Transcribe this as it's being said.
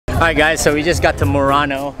Alright guys, so we just got to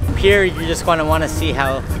Murano. Here you're just gonna want to see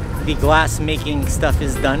how the glass making stuff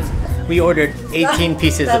is done. We ordered 18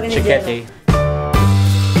 pieces of Cicchetti.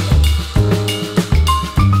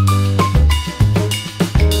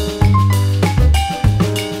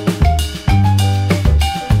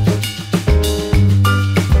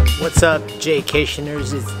 What's up,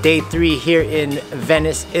 Jaycationers? It's day 3 here in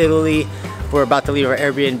Venice, Italy. We're about to leave our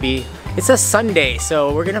Airbnb. It's a Sunday,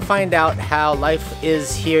 so we're gonna find out how life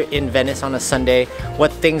is here in Venice on a Sunday,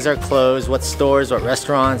 what things are closed, what stores, what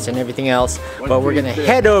restaurants, and everything else. But we're gonna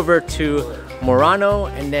head over to Murano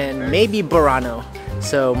and then maybe Burano.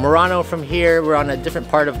 So Murano from here, we're on a different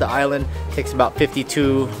part of the island. It takes about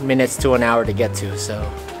 52 minutes to an hour to get to. So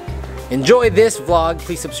enjoy this vlog.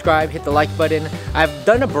 Please subscribe, hit the like button. I've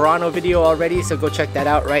done a Burano video already, so go check that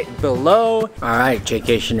out right below. All right,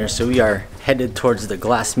 Jaycationers, so we are headed towards the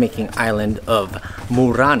glass-making island of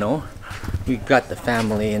Murano. We've got the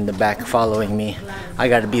family in the back following me. I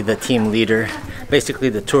gotta be the team leader, basically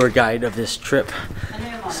the tour guide of this trip.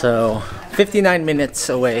 So 59 minutes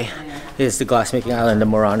away is the glass-making island of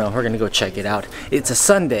Murano. We're gonna go check it out. It's a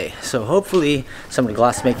Sunday, so hopefully some of the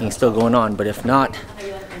glass-making is still going on, but if not,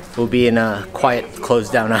 we'll be in a quiet,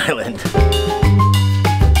 closed-down island.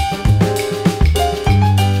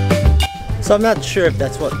 So I'm not sure if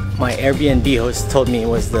that's what my Airbnb host told me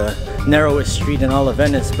was the narrowest street in all of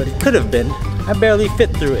Venice, but it could have been. I barely fit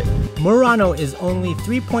through it. Murano is only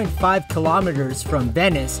 3.5 kilometers from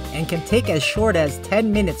Venice and can take as short as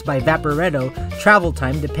 10 minutes by Vaporetto travel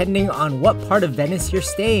time depending on what part of Venice you're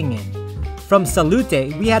staying in. From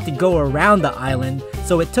Salute, we had to go around the island,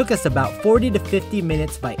 so it took us about 40 to 50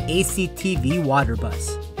 minutes by ACTV water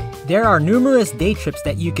bus. There are numerous day trips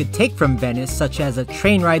that you could take from Venice, such as a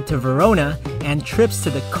train ride to Verona and trips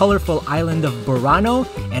to the colorful island of Burano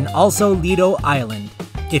and also Lido Island.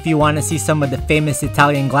 If you want to see some of the famous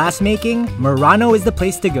Italian glassmaking, Murano is the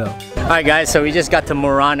place to go. Alright guys, so we just got to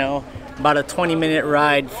Murano, about a 20-minute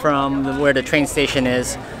ride from where the train station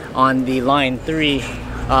is on the line 3.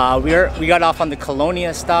 We got off on the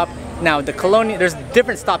Colonia stop. Now the Colonia, there's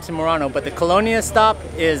different stops in Murano, but the Colonia stop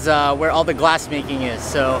is where all the glass making is.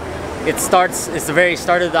 So it's the very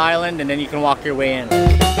start of the island and then you can walk your way in.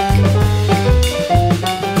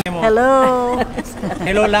 Hello!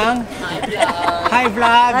 Hello lang? Hi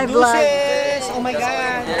vlog! Hi vlog! Oh my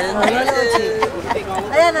God!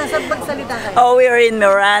 Oh, we are in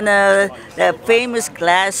Murano, the famous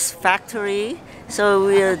glass factory. So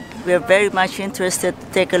we're very much interested to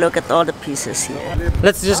take a look at all the pieces here.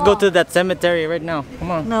 Let's just go to that cemetery right now.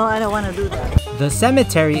 Come on. No, I don't want to do that. The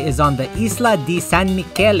cemetery is on the Isla di San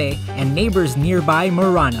Michele and neighbors nearby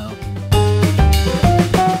Murano.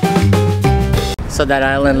 So that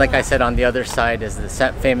island, like I said, on the other side is the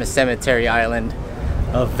famous cemetery island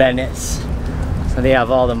of Venice. So they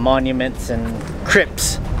have all the monuments and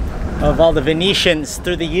crypts of all the Venetians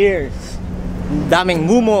through the years. Daming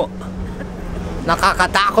mumo.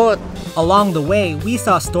 Nakakatakot. Along the way, we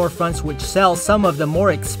saw storefronts which sell some of the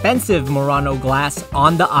more expensive Murano glass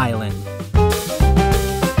on the island.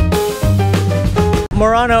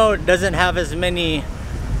 Murano doesn't have as many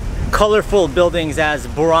colorful buildings as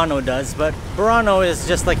Burano does, but Burano is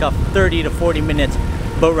just like a 30 to 40 minute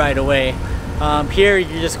boat ride away. Here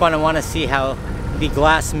you're just going to want to see how the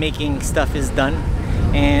glass making stuff is done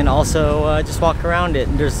and also just walk around it.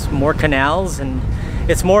 There's more canals and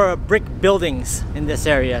it's more brick buildings in this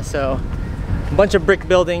area, so a bunch of brick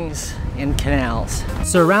buildings and canals.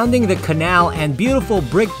 Surrounding the canal and beautiful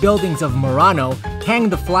brick buildings of Murano hang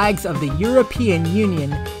the flags of the European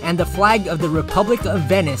Union and the flag of the Republic of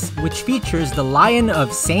Venice, which features the Lion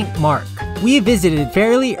of St. Mark. We visited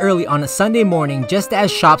fairly early on a Sunday morning just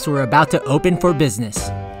as shops were about to open for business.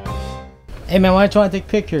 Hey man, why don't you want to take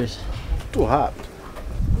pictures? Too hot.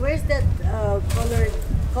 Where's that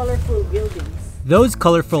colorful buildings? Those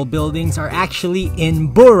colorful buildings are actually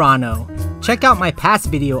in Burano. Check out my past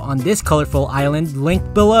video on this colorful island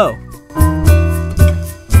linked below.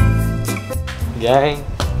 Gang.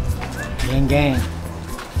 Gang gang.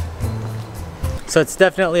 So it's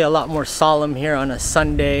definitely a lot more solemn here on a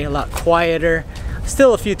Sunday, a lot quieter.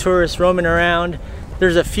 Still a few tourists roaming around.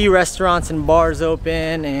 There's a few restaurants and bars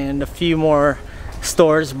open and a few more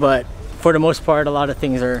stores, but for the most part, a lot of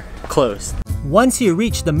things are closed. Once you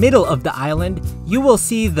reach the middle of the island, you will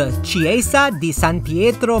see the Chiesa di San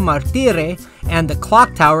Pietro Martire and the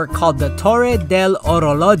clock tower called the Torre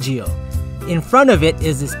Del'Orologio. In front of it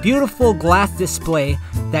is this beautiful glass display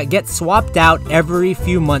that gets swapped out every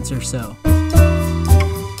few months or so.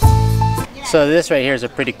 So this right here is a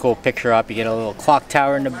pretty cool picture op. You get a little clock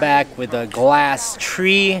tower in the back with a glass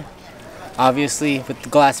tree, obviously with the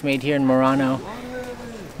glass made here in Murano.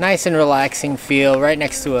 Nice and relaxing feel, right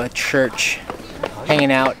next to a church,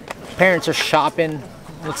 hanging out. Parents are shopping.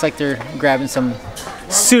 Looks like they're grabbing some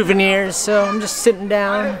souvenirs. So I'm just sitting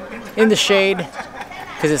down in the shade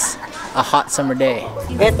because it's a hot summer day.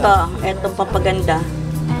 Etong papaganda.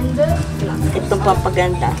 Itong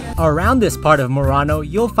papaganda. Around this part of Murano,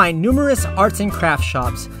 you'll find numerous arts and craft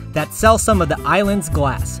shops that sell some of the island's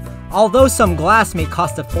glass. Although some glass may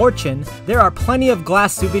cost a fortune, there are plenty of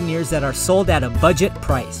glass souvenirs that are sold at a budget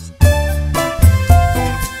price.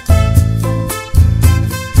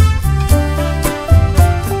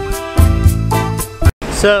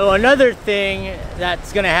 So another thing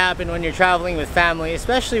that's gonna happen when you're traveling with family,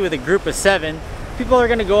 especially with a group of 7, people are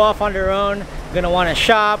gonna go off on their own, gonna wanna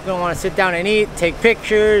shop, gonna wanna sit down and eat, take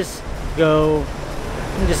pictures, go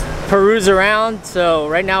and just peruse around. So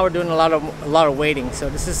right now we're doing a lot of waiting. So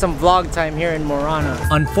this is some vlog time here in Murano.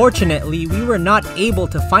 Unfortunately, we were not able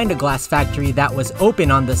to find a glass factory that was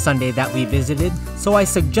open on the Sunday that we visited, so I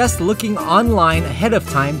suggest looking online ahead of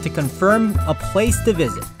time to confirm a place to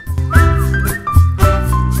visit.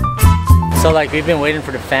 So like we've been waiting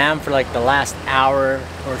for the fam for like the last hour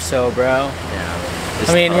or so, bro. Yeah.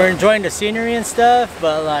 I mean, we're enjoying the scenery and stuff,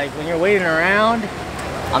 but like when you're waiting around,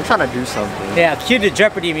 I'm trying to do something. Yeah, cue the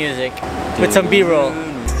Jeopardy music with some B-roll.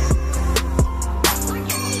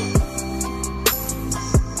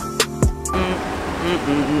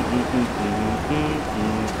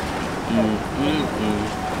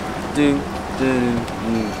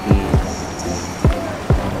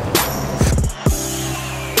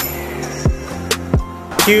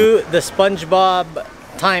 Cue the SpongeBob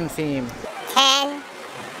time theme. 10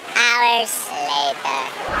 hours later.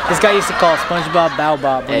 This guy used to call SpongeBob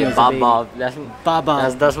Bob. Hey, Bob.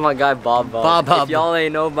 That's my guy, Bob. Bob. If y'all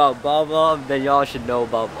ain't know about Bob, then y'all should know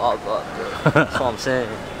about Bob. That's what I'm saying.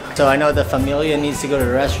 So I know the familia needs to go to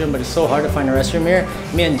the restroom, but it's so hard to find a restroom here.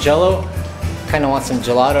 Me and Jello kind of want some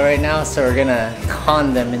gelato right now, so we're gonna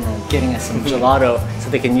con them into getting us some gelato so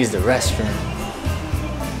they can use the restroom.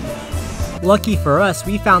 Lucky for us,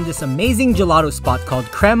 we found this amazing gelato spot called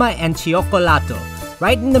Crema Cioccolato,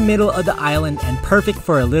 right in the middle of the island and perfect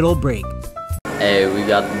for a little break. Hey, we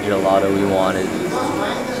got the gelato we wanted,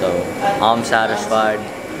 so I'm satisfied.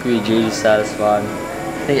 G's satisfied.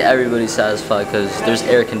 I think everybody's satisfied because there's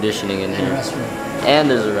air conditioning in here. And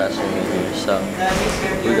there's a restroom in here, so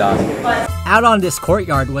we got it. Out on this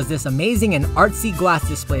courtyard was this amazing and artsy glass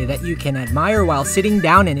display that you can admire while sitting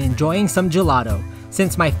down and enjoying some gelato.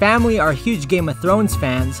 Since my family are huge Game of Thrones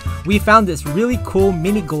fans, we found this really cool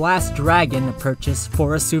mini glass dragon to purchase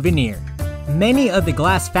for a souvenir. Many of the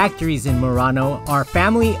glass factories in Murano are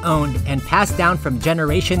family owned and passed down from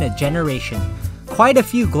generation to generation. Quite a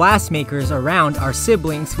few glass makers around are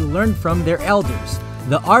siblings who learned from their elders.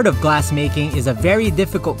 The art of glass making is a very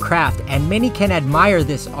difficult craft and many can admire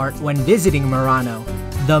this art when visiting Murano.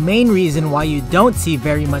 The main reason why you don't see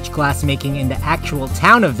very much glass making in the actual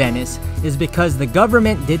town of Venice is because the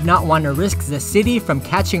government did not want to risk the city from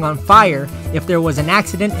catching on fire if there was an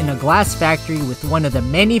accident in a glass factory with one of the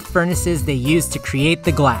many furnaces they used to create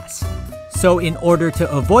the glass. So in order to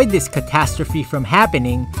avoid this catastrophe from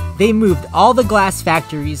happening, they moved all the glass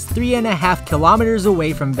factories 3.5 kilometers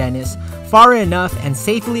away from Venice, far enough and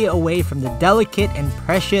safely away from the delicate and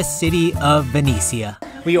precious city of Venice.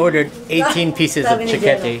 We ordered 18 pieces of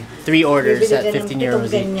Cicchetti, 3 orders at 15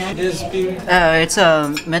 euros each. It's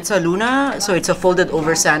a mezzaluna, so it's a folded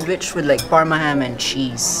over sandwich with like Parma ham and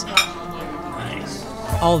cheese.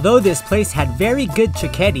 Although this place had very good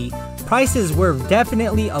Cicchetti, prices were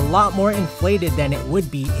definitely a lot more inflated than it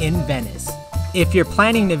would be in Venice. If you're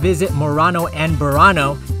planning to visit Murano and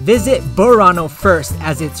Burano, visit Burano first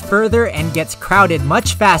as it's further and gets crowded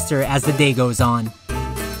much faster as the day goes on.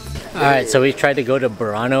 Alright, so we tried to go to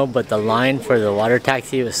Burano, but the line for the water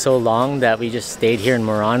taxi was so long that we just stayed here in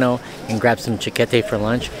Murano and grabbed some Cicchetti for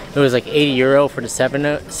lunch. It was like 80 euro for the seven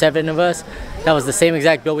of us. That was the same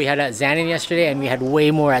exact bill we had at Zanin yesterday, and we had way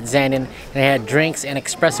more at Zanin. And I had drinks and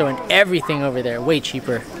espresso and everything over there, way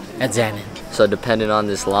cheaper at Zanin. So depending on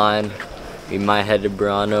this line, we might head to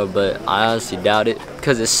Burano, but I honestly doubt it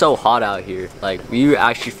because it's so hot out here. Like, we were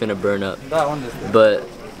actually finna burn up. But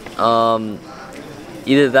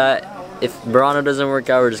either that, if Burano doesn't work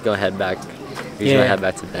out, we're just gonna head back. We're just gonna head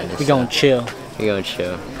back to Venice. We're gonna chill. We're gonna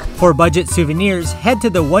chill. For budget souvenirs, head to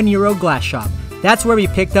the €1 glass shop. That's where we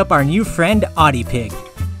picked up our new friend, Audie Pig.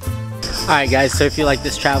 Alright guys, so if you like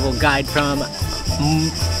this travel guide from,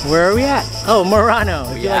 where are we at? Oh, Murano.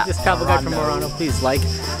 If you like this travel guide from Murano, please like,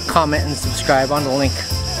 comment, and subscribe on the link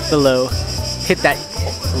below. Hit that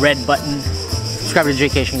red button. Subscribe to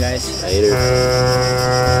Jaycation, guys. Later.